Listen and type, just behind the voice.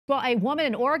Well, a woman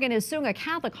in Oregon is suing a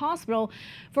Catholic hospital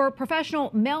for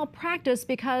professional malpractice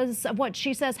because of what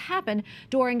she says happened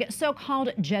during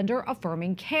so-called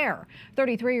gender-affirming care.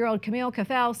 33-year-old Camille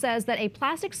Kiefel says that a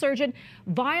plastic surgeon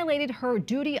violated her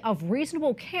duty of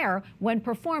reasonable care when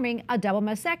performing a double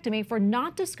mastectomy for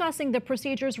not discussing the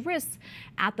procedure's risks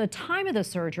at the time of the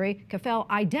surgery. Kiefel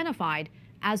identified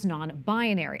as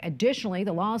non-binary. Additionally,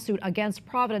 the lawsuit against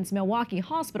Providence Milwaukie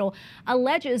Hospital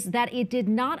alleges that it did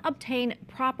not obtain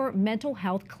proper mental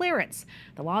health clearance.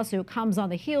 The lawsuit comes on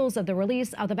the heels of the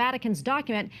release of the Vatican's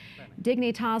document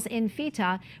Dignitas in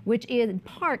Fita, which in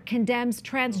part condemns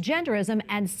transgenderism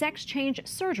and sex change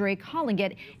surgery, calling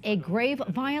it a grave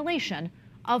violation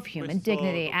of human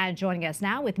dignity. And joining us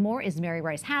now with more is Mary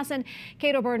Rice-Hasson,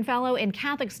 Cato Byrne Fellow in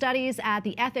Catholic Studies at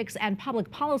the Ethics and Public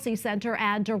Policy Center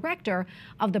and Director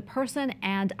of the Person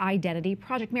and Identity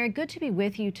Project. Mary, good to be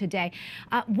with you today.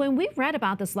 When we read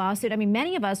about this lawsuit, I mean,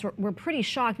 many of us were pretty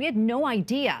shocked. We had no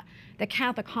idea that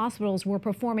Catholic hospitals were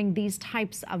performing these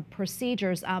types of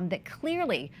procedures that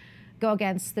clearly go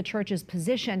against the Church's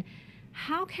position.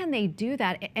 How can they do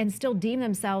that and still deem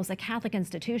themselves a Catholic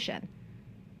institution?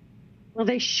 Well,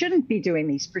 they shouldn't be doing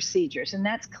these procedures, and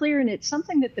that's clear, and it's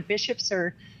something that the bishops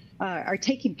are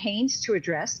taking pains to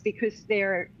address, because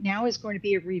there now is going to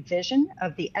be a revision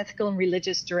of the ethical and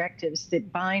religious directives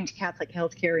that bind Catholic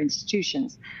healthcare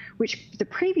institutions, which the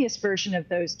previous version of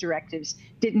those directives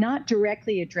did not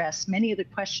directly address many of the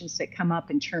questions that come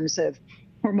up in terms of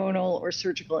hormonal or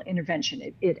surgical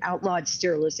intervention. It outlawed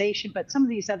sterilization, but some of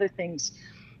these other things,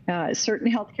 certain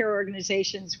healthcare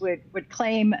organizations would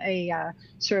claim a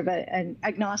sort of an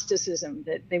agnosticism,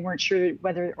 that they weren't sure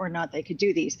whether or not they could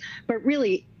do these. But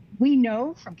really, we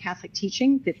know from Catholic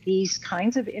teaching that these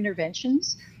kinds of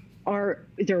interventions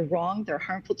they're wrong, they're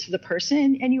harmful to the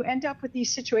person, and you end up with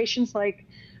these situations like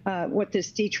what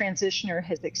this detransitioner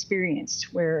has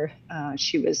experienced, where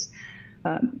she was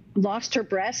lost her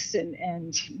breasts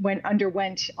and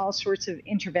underwent all sorts of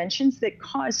interventions that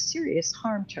caused serious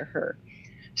harm to her.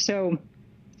 So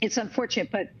it's unfortunate,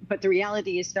 but the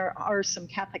reality is there are some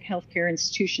Catholic healthcare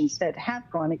institutions that have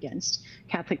gone against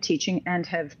Catholic teaching and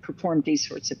have performed these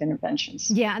sorts of interventions.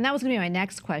 Yeah, and that was going to be my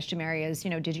next question, Mary, is, do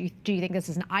you think this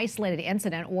is an isolated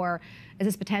incident, or is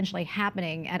this potentially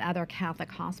happening at other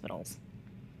Catholic hospitals?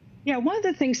 Yeah, one of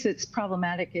the things that's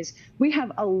problematic is we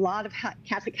have a lot of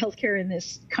Catholic healthcare in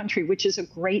this country, which is a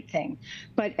great thing.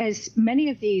 But as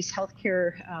many of these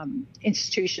healthcare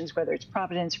institutions, whether it's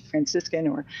Providence or Franciscan,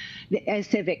 or as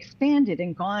they've expanded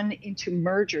and gone into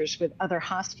mergers with other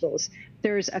hospitals,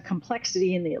 there's a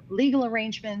complexity in the legal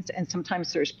arrangements, and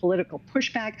sometimes there's political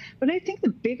pushback. But I think the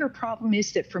bigger problem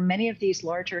is that for many of these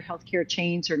larger healthcare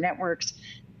chains or networks,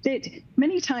 that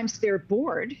many times their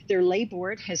lay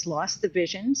board has lost the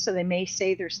vision, so they may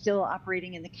say they're still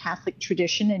operating in the Catholic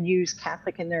tradition and use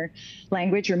Catholic in their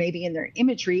language or maybe in their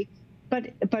imagery,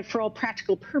 but for all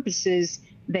practical purposes,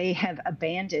 they have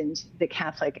abandoned the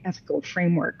Catholic ethical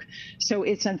framework. So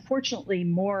it's unfortunately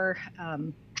more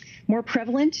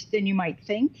prevalent than you might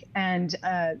think, and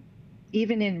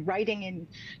even in writing in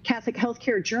Catholic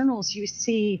healthcare journals, you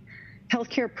see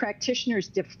healthcare practitioners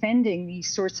defending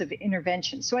these sorts of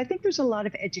interventions. So I think there's a lot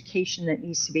of education that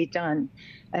needs to be done,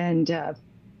 and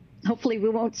hopefully we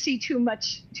won't see too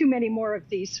many more of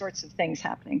these sorts of things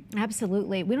happening.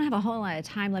 Absolutely. We don't have a whole lot of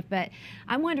time left, but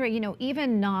I'm wondering,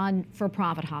 even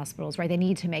non-for-profit hospitals, right, they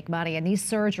need to make money, and these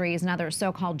surgeries and other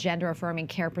so-called gender-affirming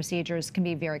care procedures can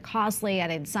be very costly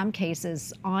and in some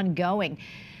cases ongoing.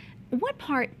 What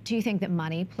part do you think that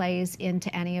money plays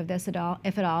into any of this at all,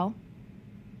 if at all?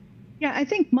 Yeah, I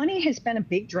think money has been a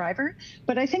big driver,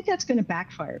 but I think that's going to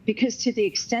backfire, because to the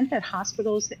extent that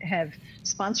hospitals have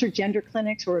sponsored gender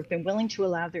clinics or have been willing to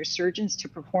allow their surgeons to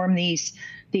perform these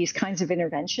kinds of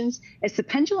interventions, as the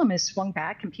pendulum has swung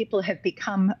back and people have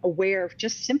become aware,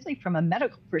 just simply from a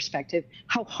medical perspective,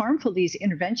 how harmful these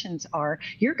interventions are,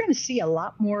 you're going to see a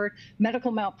lot more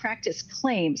medical malpractice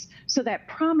claims. So that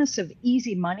promise of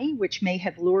easy money, which may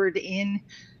have lured in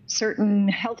certain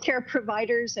healthcare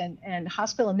providers and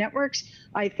hospital networks,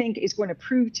 I think is going to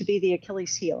prove to be the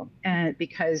Achilles heel,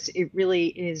 because it really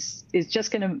is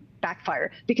just going to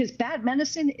backfire, because bad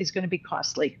medicine is going to be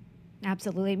costly.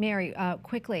 Absolutely. Mary,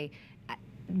 quickly,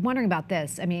 wondering about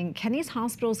this. I mean, can these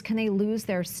hospitals, can they lose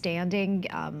their standing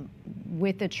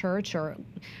with the Church, or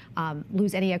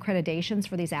lose any accreditations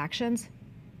for these actions?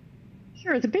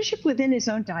 Sure. The bishop within his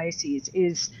own diocese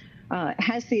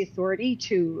has the authority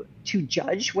to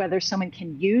judge whether someone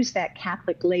can use that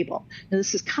Catholic label. Now,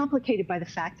 this is complicated by the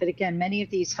fact that, again, many of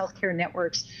these healthcare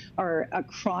networks are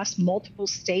across multiple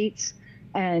states,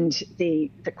 and the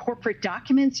corporate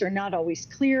documents are not always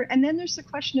clear. And then there's the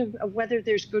question of whether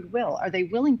there's goodwill. Are they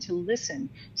willing to listen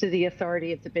to the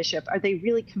authority of the bishop? Are they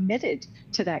really committed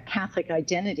to that Catholic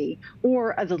identity?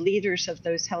 Or are the leaders of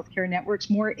those healthcare networks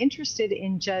more interested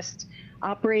in just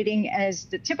operating as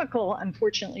the typical,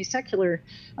 unfortunately, secular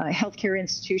healthcare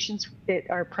institutions that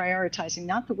are prioritizing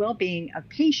not the well-being of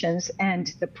patients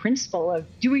and the principle of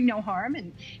doing no harm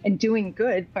and doing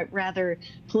good, but rather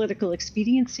political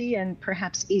expediency and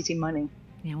perhaps easy money?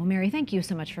 Yeah, well, Mary, thank you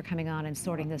so much for coming on and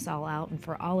sorting this all out and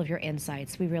for all of your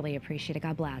insights. We really appreciate it.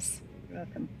 God bless. You're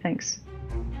welcome. Thanks.